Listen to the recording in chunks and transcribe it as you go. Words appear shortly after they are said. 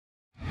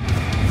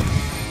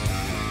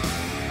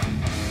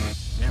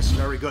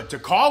Very good. To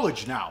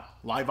college now.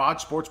 Live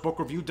odds,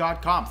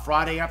 sportsbookreview.com.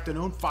 Friday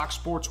afternoon, Fox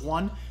Sports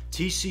 1,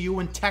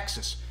 TCU in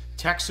Texas.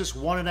 Texas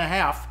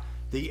 1.5.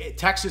 The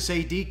Texas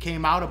AD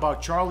came out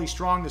about Charlie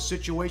Strong, the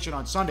situation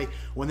on Sunday,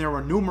 when there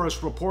were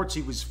numerous reports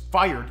he was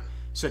fired.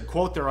 Said,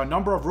 quote, there are a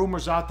number of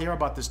rumors out there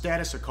about the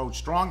status of Coach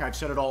Strong. I've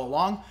said it all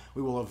along.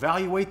 We will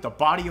evaluate the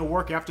body of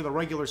work after the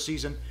regular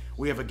season.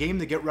 We have a game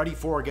to get ready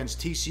for against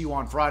TCU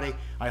on Friday.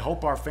 I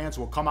hope our fans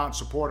will come out and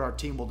support our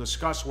team. We'll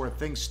discuss where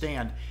things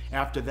stand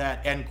after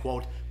that, end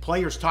quote.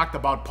 Players talked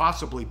about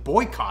possibly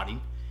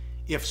boycotting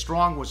if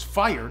Strong was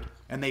fired,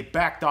 and they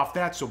backed off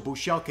that. So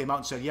Buechele came out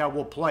and said, yeah,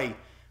 we'll play.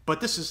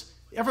 But this is,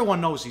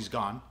 everyone knows he's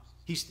gone.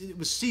 It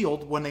was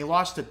sealed when they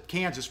lost to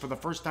Kansas for the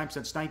first time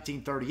since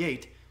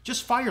 1938.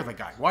 Just fire the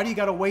guy. Why do you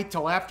got to wait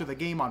till after the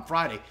game on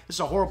Friday? This is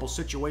a horrible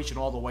situation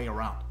all the way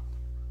around.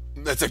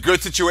 That's a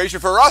good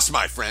situation for us,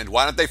 my friend.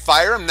 Why don't they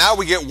fire him? Now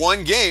we get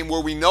one game where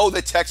we know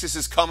that Texas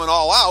is coming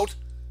all out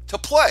to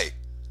play.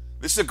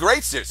 This is a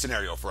great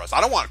scenario for us.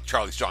 I don't want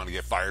Charlie Strong to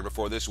get fired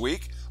before this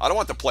week. I don't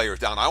want the players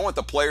down. I want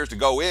the players to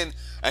go in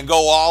and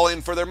go all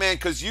in for their man,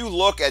 because you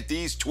look at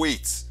these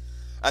tweets,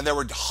 and there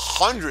were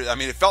hundreds. I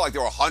mean, it felt like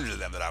there were hundreds of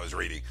them that I was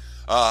reading.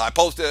 I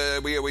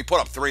posted, we put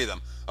up 3 of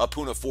them.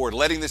 Puna Ford,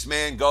 letting this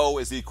man go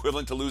is the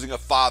equivalent to losing a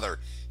father.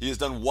 He has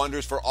done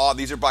wonders for all.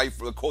 These are by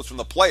quotes from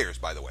the players,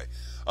 by the way,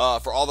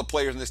 for all the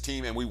players in this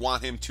team, and we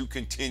want him to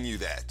continue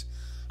that.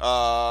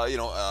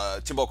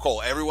 Timbo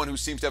Cole, everyone who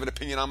seems to have an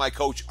opinion on my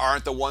coach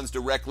aren't the ones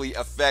directly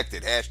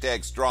affected.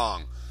 Hashtag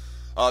Strong.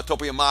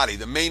 Topi Amati,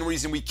 the main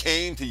reason we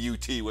came to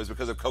UT was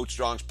because of Coach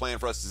Strong's plan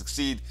for us to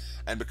succeed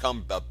and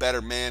become a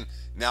better man.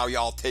 Now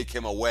y'all take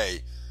him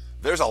away.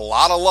 There's a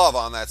lot of love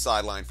on that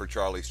sideline for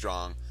Charlie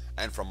Strong.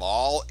 And from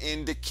all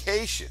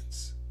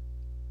indications,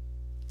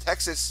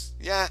 Texas,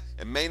 yeah,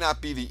 it may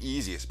not be the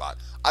easiest spot.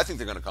 I think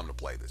they're going to come to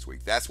play this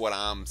week. That's what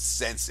I'm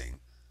sensing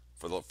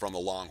from the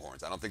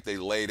Longhorns. I don't think they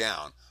lay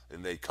down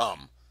and they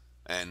come.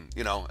 And,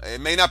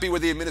 it may not be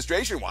what the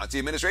administration wants. The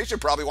administration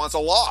probably wants a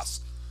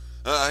loss.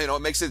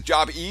 It makes the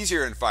job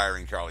easier in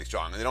firing Charlie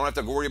Strong. And they don't have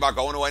to worry about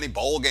going to any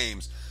bowl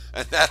games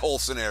and that whole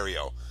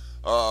scenario.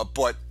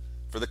 But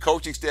for the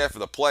coaching staff, for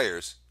the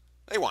players,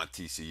 they want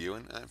TCU,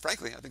 and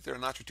frankly, I think they're a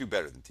notch or two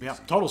better than TCU. Yeah,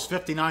 total's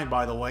 59,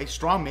 by the way.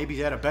 Strong maybe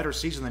had a better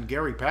season than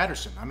Gary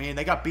Patterson. I mean,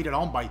 they got beat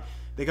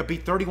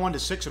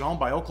 31-6 at home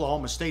by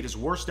Oklahoma State, his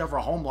worst ever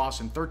home loss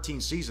in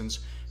 13 seasons.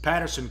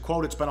 Patterson,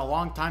 quote, it's been a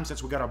long time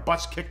since we got our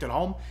butts kicked at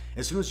home.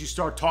 As soon as you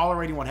start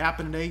tolerating what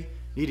happened today,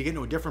 you need to get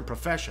into a different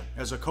profession.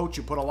 As a coach,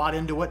 you put a lot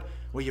into it.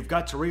 What you've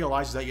got to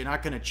realize that you're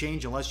not going to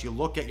change unless you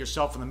look at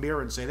yourself in the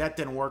mirror and say, that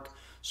didn't work,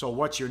 so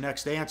what's your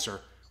next answer?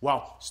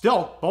 Well,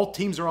 still, both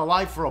teams are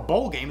alive for a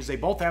bowl game, as they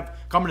both have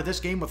come into this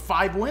game with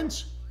 5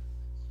 wins.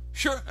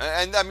 Sure,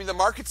 and I mean, the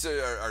markets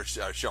are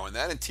showing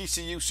that, and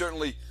TCU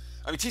certainly,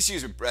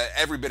 TCU's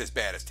every bit as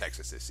bad as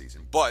Texas this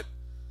season, but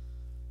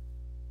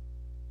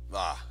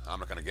I'm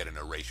not going to get into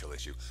a racial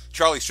issue.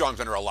 Charlie Strong's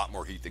under a lot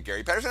more heat than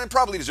Gary Patterson, and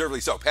probably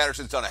deservedly so.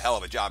 Patterson's done a hell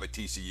of a job at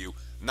TCU.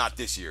 Not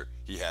this year,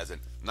 he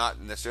hasn't.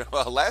 Not necessarily,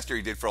 well, last year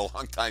he did for a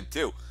long time,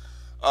 too.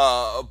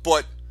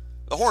 But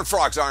the Horned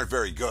Frogs aren't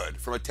very good.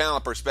 From a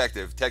talent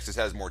perspective, Texas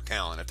has more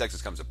talent. If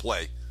Texas comes to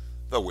play,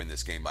 they'll win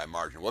this game by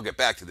margin. We'll get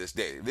back to this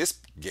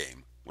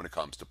game when it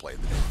comes to play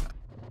of the daytime.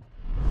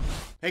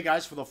 Hey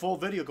guys, for the full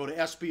video, go to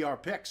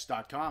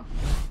sbrpicks.com.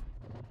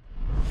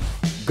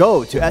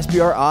 Go to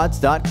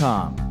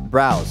sbrodds.com.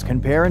 Browse,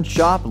 compare, and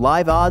shop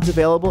live odds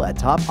available at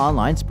top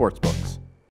online sportsbooks.